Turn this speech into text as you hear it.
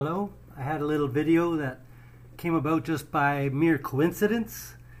video that came about just by mere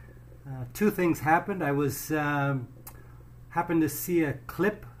coincidence. Two things happened. I was happened to see a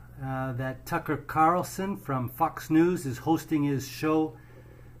clip that Tucker Carlson from Fox News is hosting his show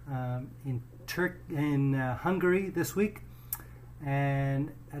in Hungary this week,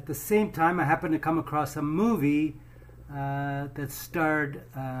 and at the same time I happened to come across a movie that starred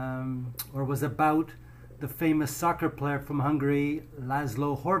or was about the famous soccer player from Hungary,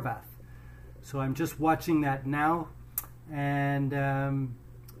 Laszlo Horváth. So I'm just watching that now, and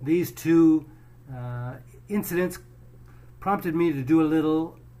these two incidents prompted me to do a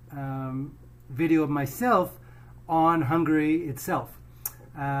little video of myself on Hungary itself.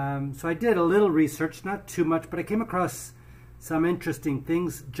 So I did a little research, not too much, but I came across some interesting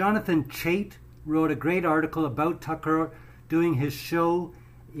things. Jonathan Chait wrote a great article about Tucker doing his show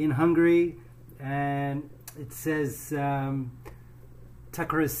in Hungary, and it says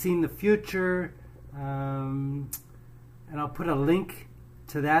Tucker has seen the future, and I'll put a link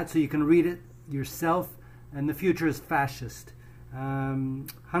to that so you can read it yourself. And the future is fascist.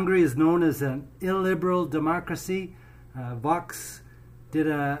 Hungary is known as an illiberal democracy. Vox did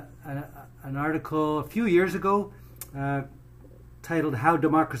an article a few years ago titled "How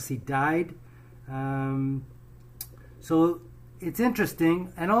Democracy Died." So it's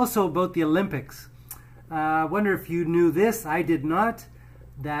interesting, and also about the Olympics. I wonder if you knew this. I did not.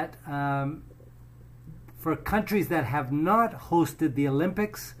 That for countries that have not hosted the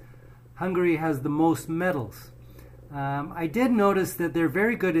Olympics, Hungary has the most medals. I did notice that they're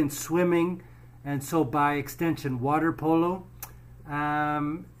very good in swimming, and so by extension water polo,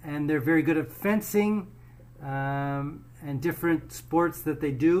 and they're very good at fencing and different sports that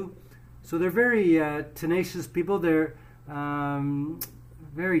they do. So they're very tenacious people. They're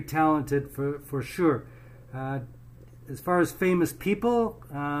very talented for sure. As far as famous people,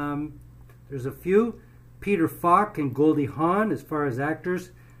 there's a few. Peter Falk and Goldie Hawn as far as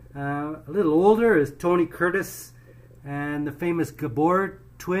actors. A little older is Tony Curtis and the famous Gabor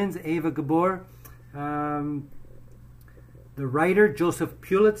twins, Eva Gabor. The writer, Joseph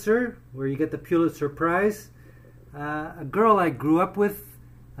Pulitzer, where you get the Pulitzer Prize. A girl I grew up with,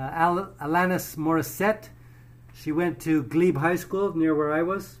 Alanis Morissette. She went to Glebe High School near where I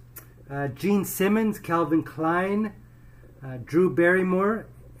was. Gene Simmons, Calvin Klein, Drew Barrymore,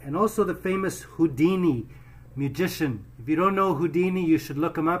 and also the famous Houdini musician. If you don't know Houdini, you should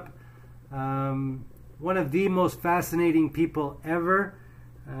look him up. One of the most fascinating people ever.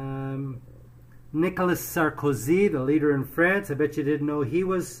 Nicolas Sarkozy, the leader in France. I bet you didn't know he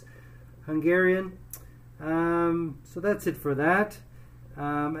was Hungarian. So that's it for that.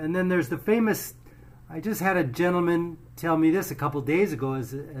 And then there's the famous, I just had a gentleman tell me this a couple days ago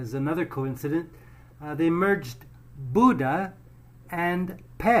as another coincidence. They merged Buda and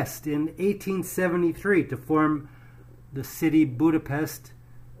Pest in 1873 to form the city Budapest.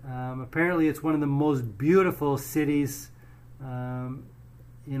 Apparently it's one of the most beautiful cities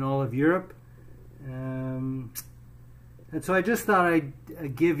in all of Europe. And so I just thought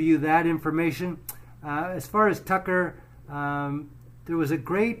I'd give you that information. As far as Tucker, there was a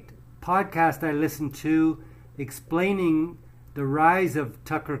great podcast I listened to explaining the rise of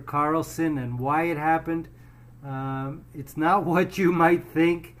Tucker Carlson and why it happened. It's not what you might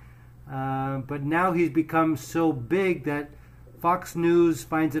think, but now he's become so big that Fox News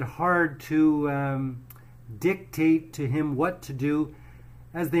finds it hard to dictate to him what to do,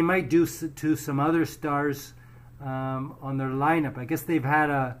 as they might do to some other stars on their lineup. I guess they've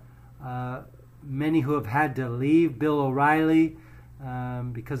had many who have had to leave. Bill O'Reilly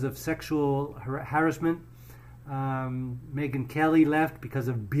because of sexual harassment. Megyn Kelly left because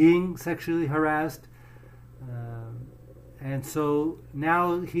of being sexually harassed. And so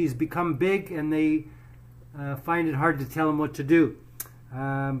now he's become big, and they find it hard to tell him what to do.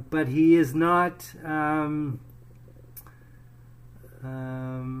 But he is not...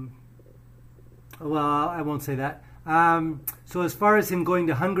 well, I won't say that. So as far as him going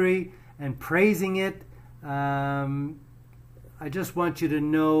to Hungary and praising it, I just want you to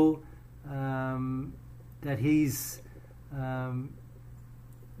know that he's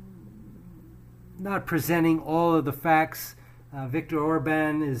not presenting all of the facts. Viktor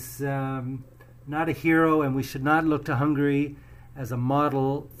Orban is not a hero, and we should not look to Hungary as a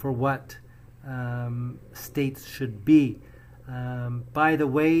model for what states should be. By the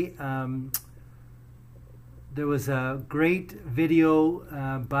way, there was a great video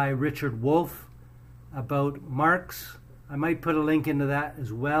by Richard Wolff about Marx. I might put a link into that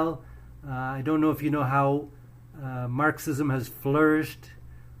as well. I don't know if you know how Marxism has flourished,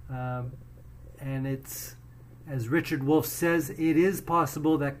 and it's, as Richard Wolff says, it is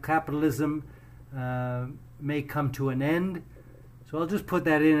possible that capitalism may come to an end. So I'll just put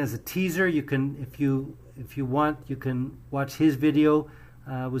that in as a teaser. You can, if you want, you can watch his video.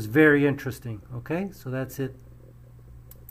 It was very interesting. Okay, so that's it.